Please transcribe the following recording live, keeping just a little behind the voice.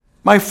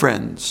My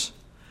friends,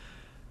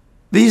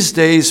 these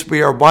days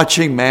we are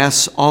watching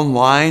Mass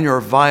online or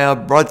via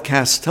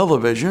broadcast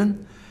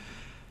television,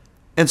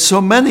 and so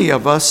many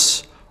of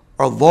us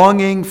are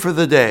longing for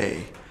the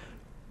day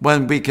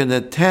when we can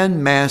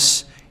attend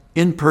Mass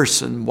in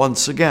person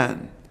once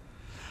again.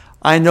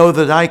 I know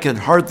that I can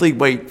hardly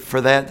wait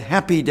for that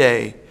happy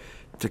day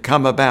to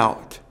come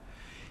about,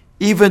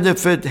 even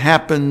if it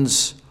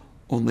happens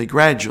only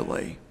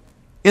gradually.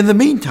 In the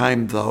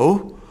meantime,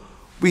 though,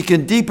 we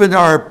can deepen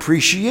our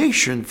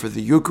appreciation for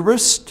the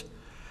Eucharist,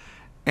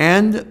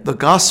 and the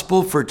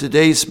Gospel for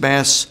today's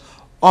Mass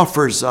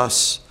offers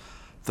us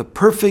the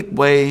perfect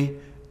way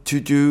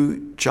to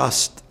do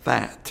just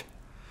that.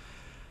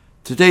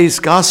 Today's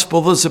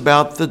Gospel is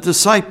about the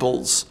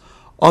disciples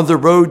on the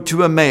road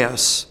to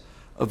Emmaus,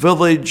 a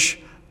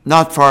village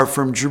not far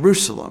from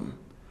Jerusalem.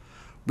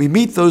 We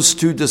meet those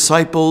two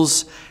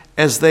disciples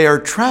as they are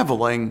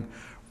traveling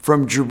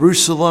from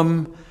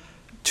Jerusalem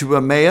to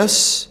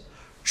Emmaus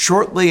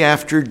shortly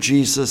after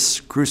Jesus'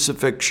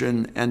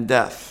 crucifixion and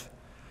death.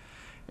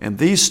 And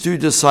these two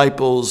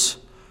disciples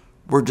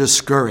were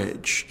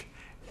discouraged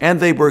and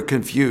they were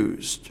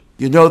confused.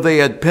 You know, they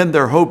had pinned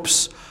their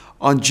hopes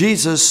on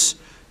Jesus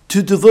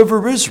to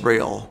deliver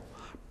Israel,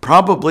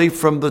 probably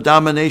from the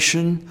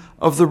domination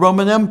of the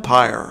Roman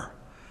Empire.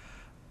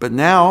 But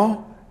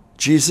now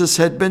Jesus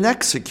had been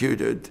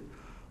executed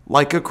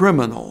like a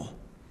criminal,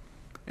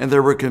 and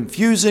there were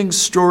confusing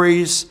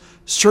stories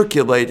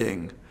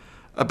circulating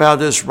about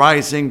his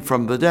rising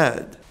from the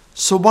dead.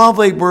 So while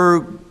they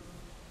were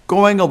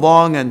going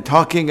along and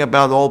talking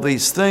about all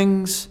these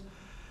things,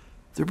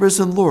 the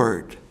risen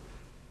Lord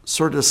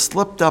sort of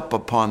slipped up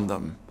upon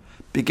them,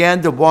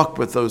 began to walk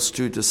with those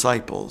two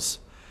disciples,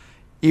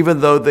 even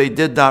though they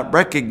did not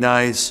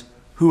recognize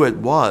who it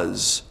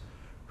was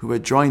who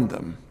had joined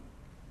them.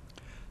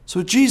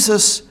 So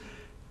Jesus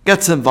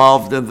gets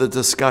involved in the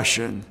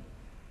discussion,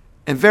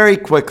 and very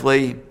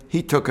quickly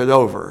he took it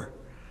over.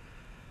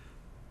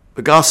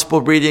 The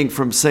gospel reading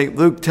from St.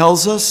 Luke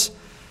tells us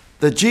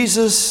that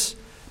Jesus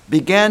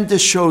began to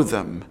show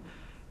them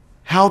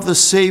how the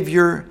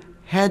Savior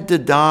had to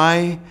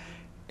die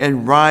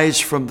and rise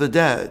from the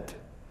dead.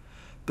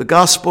 The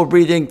gospel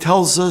reading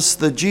tells us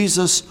that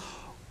Jesus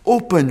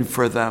opened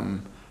for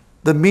them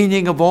the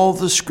meaning of all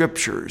the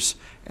scriptures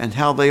and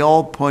how they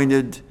all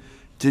pointed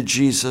to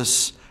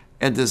Jesus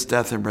and his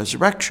death and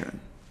resurrection.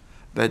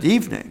 That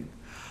evening,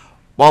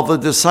 while the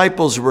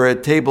disciples were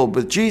at table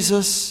with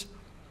Jesus,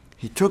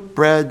 he took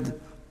bread,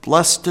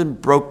 blessed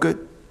and broke it,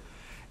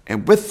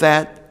 and with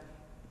that,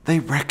 they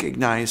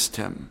recognized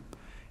him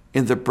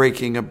in the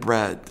breaking of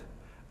bread,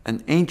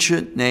 an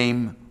ancient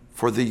name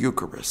for the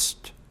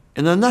Eucharist.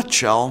 In a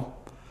nutshell,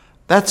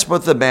 that's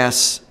what the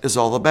Mass is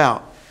all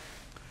about.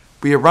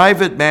 We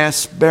arrive at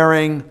Mass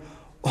bearing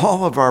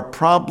all of our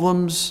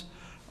problems,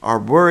 our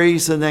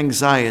worries and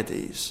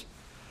anxieties.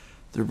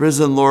 The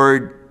risen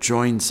Lord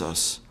joins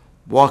us,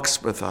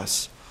 walks with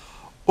us,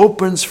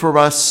 opens for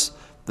us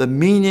the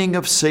meaning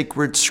of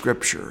sacred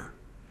scripture.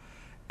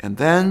 And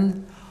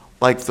then,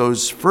 like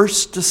those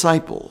first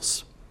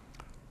disciples,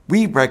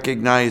 we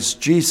recognize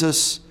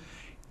Jesus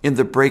in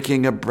the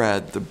breaking of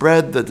bread, the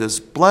bread that is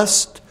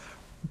blessed,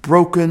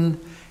 broken,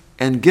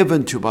 and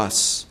given to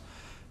us,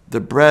 the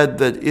bread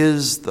that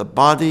is the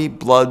body,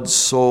 blood,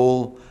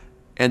 soul,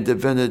 and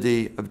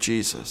divinity of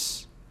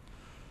Jesus.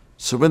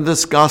 So in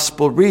this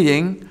gospel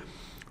reading,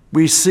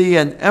 we see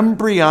an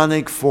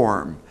embryonic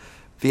form,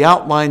 the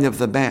outline of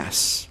the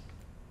Mass.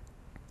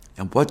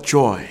 And what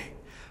joy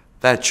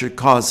that should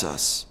cause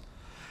us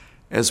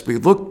as we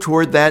look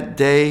toward that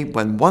day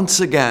when once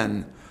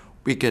again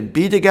we can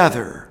be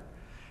together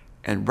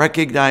and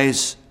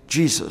recognize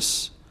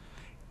Jesus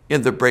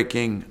in the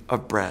breaking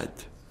of bread.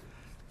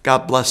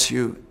 God bless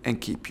you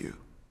and keep you.